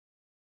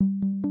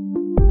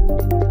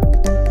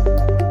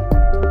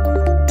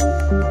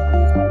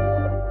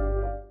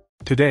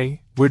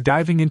Today, we're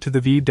diving into the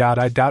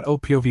V.I.O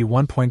POV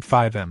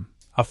 1.5,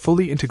 a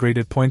fully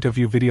integrated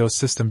point-of-view video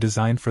system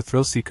designed for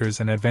thrill-seekers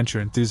and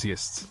adventure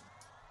enthusiasts.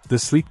 The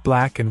sleek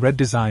black and red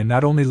design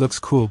not only looks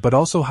cool but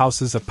also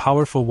houses a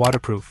powerful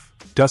waterproof,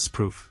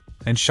 dustproof,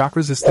 and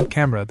shock-resistant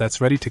camera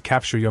that's ready to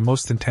capture your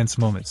most intense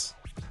moments.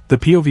 The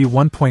POV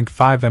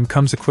 1.5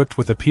 comes equipped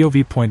with a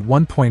POV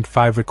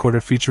 1.5 recorder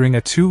featuring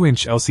a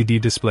 2-inch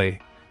LCD display,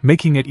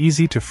 making it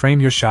easy to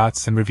frame your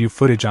shots and review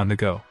footage on the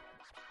go.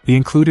 The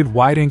included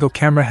wide-angle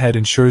camera head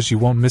ensures you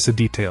won't miss a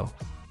detail,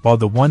 while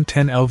the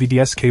 110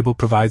 LVDS cable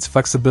provides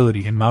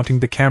flexibility in mounting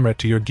the camera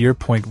to your gear.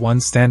 One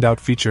standout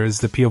feature is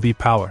the POV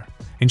power,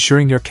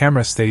 ensuring your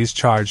camera stays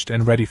charged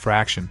and ready for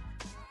action.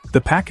 The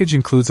package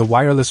includes a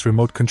wireless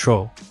remote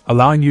control,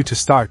 allowing you to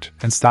start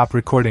and stop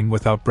recording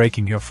without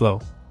breaking your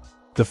flow.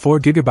 The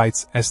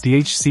 4GB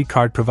SDHC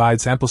card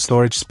provides ample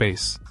storage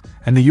space,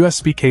 and the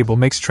USB cable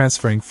makes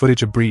transferring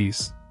footage a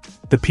breeze.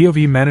 The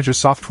POV Manager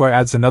software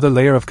adds another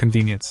layer of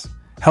convenience,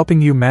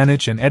 helping you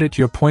manage and edit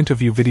your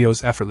point-of-view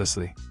videos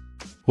effortlessly.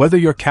 Whether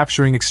you're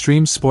capturing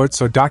extreme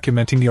sports or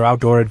documenting your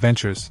outdoor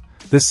adventures,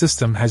 this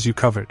system has you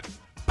covered.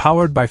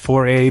 Powered by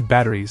 4 AA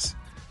batteries,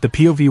 the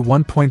POV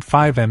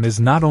 1.5 is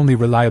not only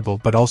reliable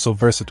but also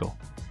versatile.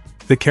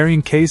 The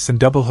carrying case and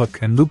double hook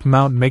and loop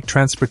mount make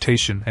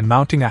transportation and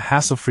mounting a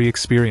hassle-free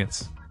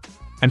experience.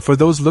 And for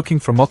those looking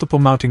for multiple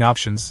mounting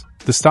options,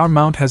 the star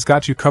mount has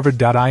got you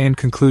covered. In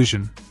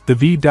conclusion, the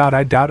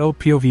V.I.O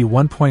POV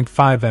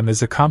 1.5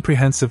 is a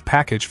comprehensive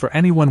package for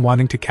anyone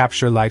wanting to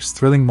capture life's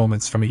thrilling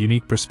moments from a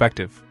unique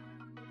perspective.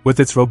 With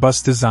its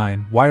robust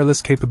design,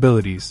 wireless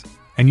capabilities,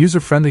 and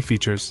user-friendly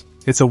features,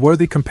 it's a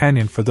worthy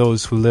companion for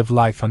those who live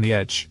life on the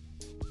edge.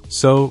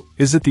 So,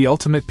 is it the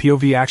ultimate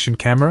POV action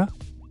camera?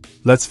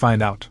 Let's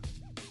find out.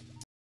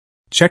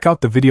 Check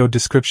out the video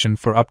description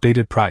for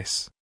updated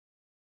price.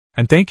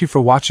 And thank you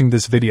for watching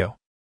this video.